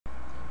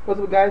What's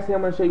up guys, today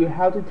I'm going to show you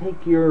how to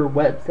take your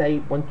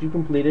website once you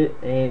complete it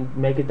and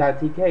make it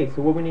 .tk.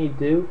 So what we need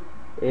to do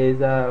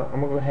is, I'm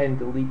going to go ahead and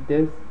delete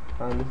this.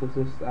 This is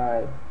just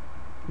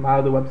my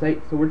other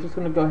website. So we're just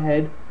going to go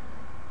ahead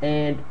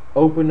and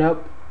open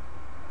up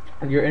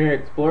your Internet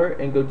Explorer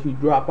and go to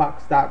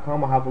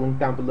Dropbox.com. I'll have a link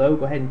down below.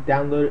 Go ahead and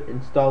download it,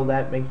 install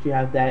that, make sure you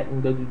have that,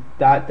 and go to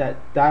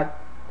dot.tk.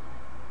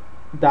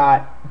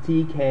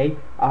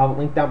 I'll have a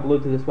link down below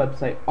to this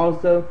website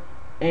also.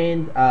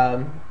 And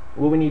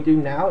what we need to do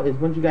now is,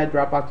 once you got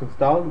Dropbox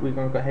installed, we're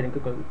going to go ahead and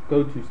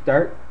go to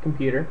Start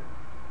Computer,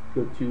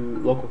 go to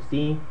Local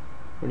C.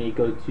 We need to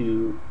go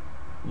to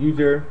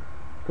User,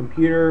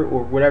 Computer,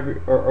 or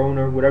whatever, or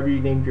Owner, whatever you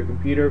named your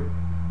computer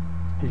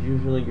is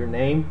usually your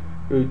name.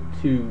 Go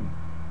to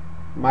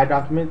My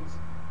Documents,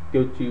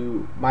 go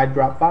to My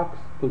Dropbox,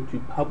 go to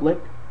Public,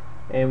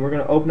 and we're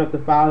going to open up the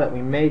file that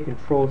we made,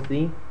 Control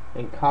C,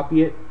 and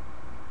copy it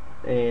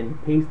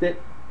and paste it.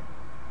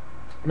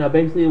 Now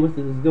basically what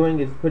this is doing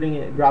is putting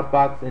it in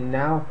Dropbox, and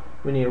now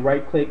we need to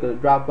right click, go to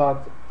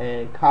Dropbox,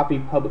 and copy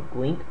public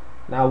link.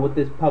 Now what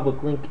this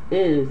public link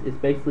is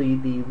basically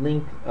the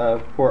link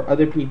for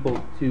other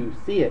people to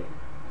see it.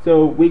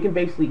 So we can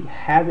basically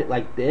have it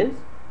like this,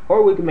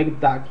 or we can make it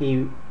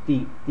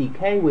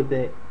 .tk with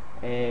it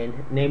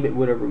and name it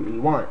whatever we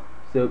want.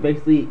 So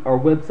basically our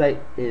website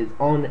is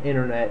on the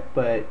internet,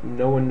 but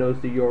no one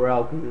knows the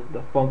URL because it's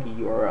the funky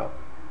URL.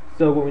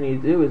 So what we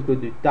need to do is go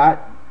to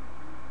dot.tk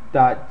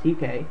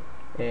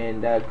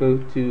and go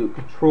to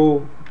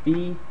Control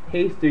V,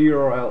 paste the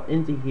URL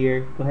into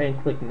here, go ahead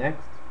and click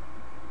next.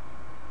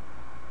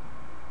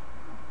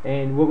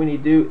 And what we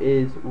need to do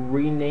is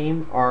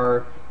rename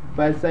our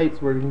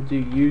websites. We're going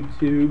to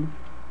YouTube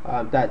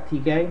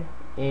 .tk,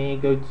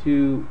 and go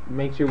to,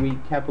 make sure we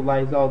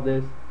capitalize all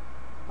this.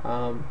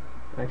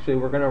 Actually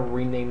we're going to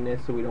rename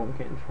this so we don't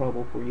get in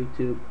trouble for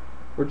YouTube.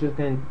 We're just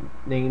going to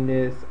name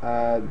this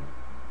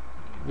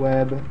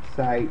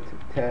website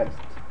test,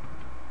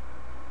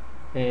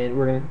 and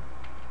we're going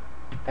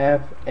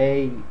to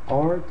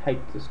FAR, type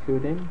this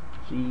code in,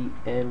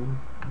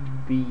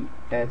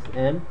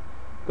 GMVSM.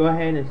 Go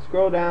ahead and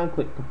scroll down,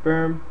 click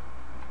confirm.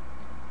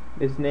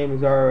 This name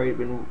has already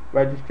been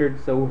registered,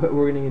 so what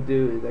we're going to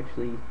do is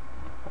actually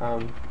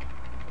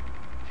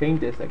change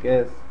this, I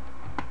guess,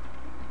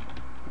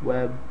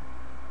 web,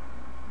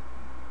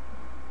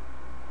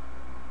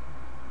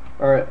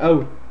 or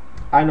oh,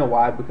 I know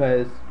why,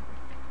 because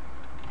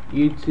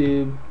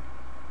YouTube,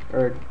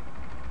 or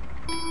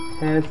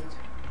test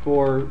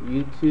for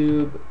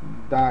YouTube.tk.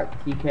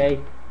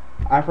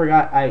 I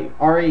forgot, I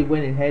already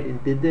went ahead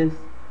and did this.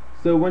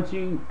 So once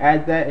you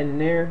add that in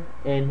there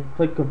and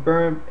click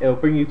confirm, it'll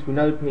bring you to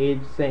another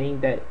page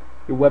saying that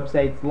your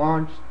website's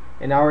launched.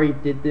 And I already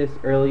did this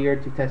earlier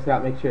to test it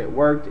out, make sure it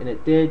worked, and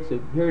it did. So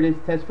here it is,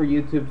 test for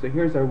YouTube. So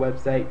here's our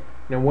website.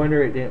 No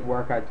wonder it didn't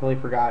work, I totally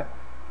forgot.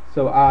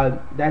 So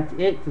that's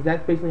it. So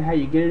that's basically how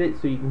you get it.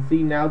 So you can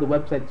see now the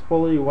website's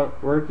fully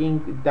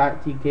working.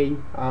 .tk.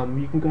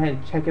 You can go ahead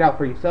and check it out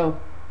for yourself.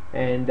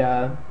 And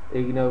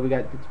you know, we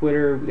got the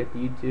Twitter, we got the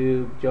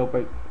YouTube,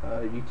 jailbreak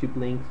YouTube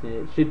links, and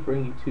it should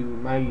bring you to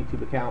my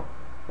YouTube account,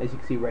 as you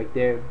can see right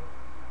there,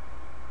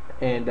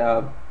 and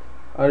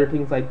other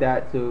things like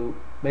that. So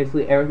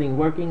basically everything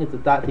working. It's a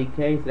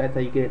 .tk, so that's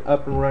how you get it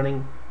up and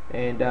running.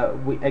 And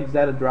we exit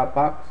out of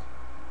Dropbox,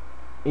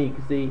 and you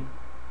can see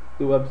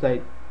the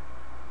website.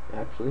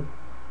 Actually,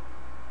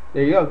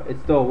 there you go, it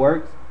still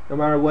works no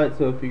matter what.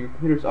 So if your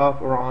computer's off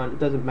or on, it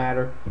doesn't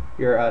matter,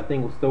 your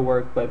thing will still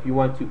work. But if you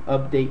want to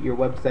update your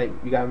website,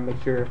 you gotta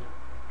make sure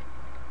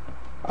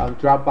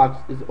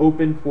Dropbox is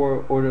open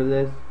for order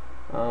this.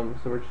 So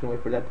we're just gonna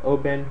wait for that to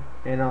open,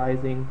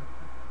 analyzing,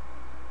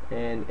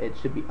 and it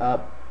should be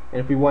up.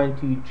 And if we wanted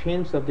to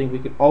change something, we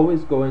could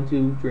always go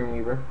into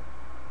Dreamweaver.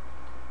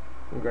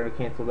 I'm going to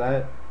cancel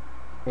that.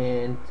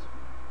 And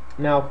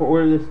now for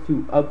order this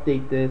to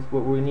update this,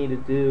 what we need to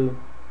do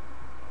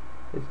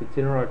is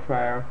continue our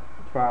trial.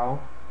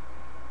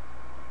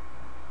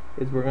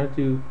 Is we're going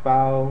to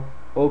file,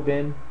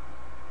 open,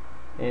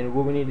 and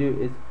what we need to do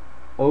is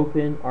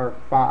open our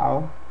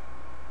file.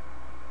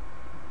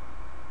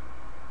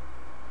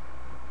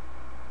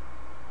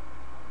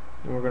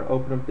 And we're going to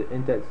open up the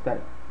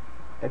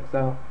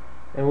index.xl.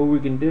 And what we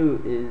can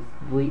do is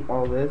delete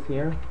all this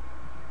here.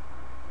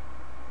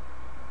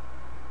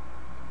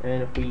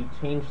 And if we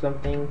change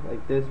something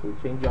like this, we'll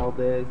change all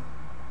this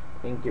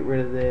and get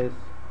rid of this.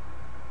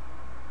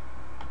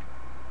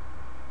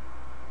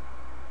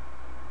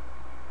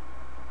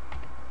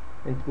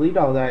 And delete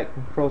all that,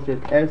 Control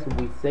Shift S,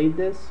 and we save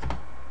this.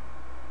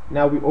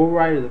 Now we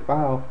overrided the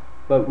file,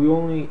 but we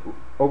only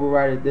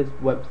overrided this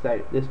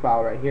website, this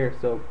file right here.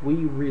 So if we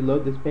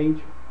reload this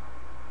page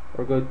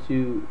or go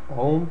to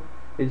home,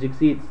 as you can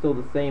see, it's still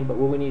the same. But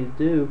what we need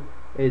to do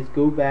is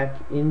go back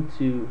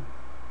into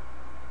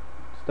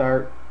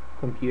Start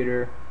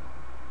Computer,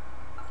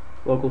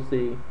 Local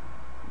C,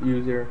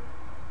 User,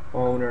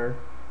 Owner,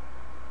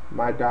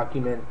 My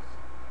Documents,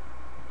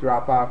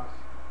 Dropbox,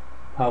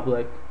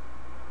 Public.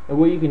 And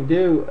what you can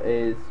do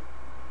is,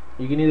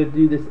 you can either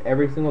do this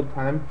every single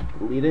time,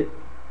 delete it,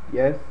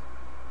 yes,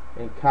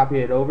 and copy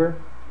it over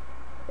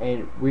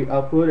and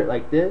re-upload it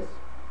like this,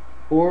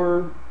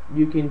 or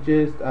you can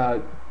just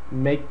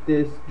make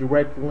this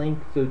direct link,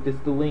 so this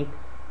the link,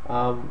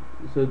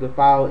 so the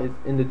file is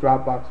in the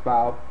Dropbox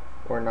file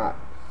or not.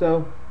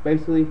 So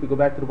basically, if we go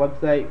back to the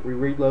website, we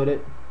reload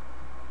it,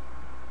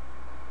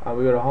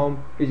 we go to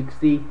home, as you can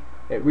see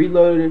it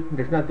reloaded,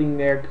 there's nothing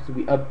there because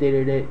we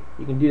updated it.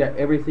 You can do that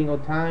every single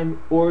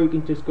time, or you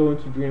can just go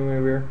into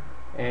Dreamweaver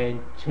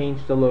and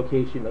change the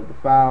location of the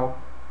file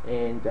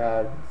and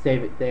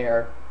save it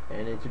there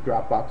and into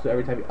Dropbox. So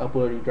every time you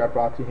upload your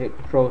Dropbox, you hit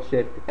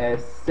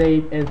Control-Shift-S,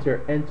 save,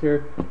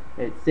 enter,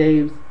 it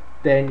saves.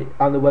 Then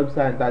on the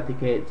website on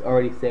 .tk, it's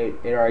already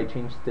saved, it already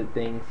changed the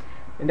things.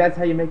 And that's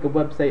how you make a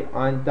website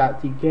on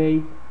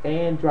 .tk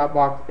and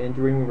Dropbox and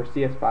Dreamweaver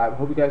CS5.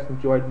 Hope you guys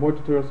enjoyed. More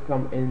tutorials to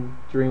come in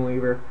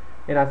Dreamweaver,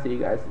 and I'll see you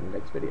guys in the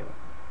next video.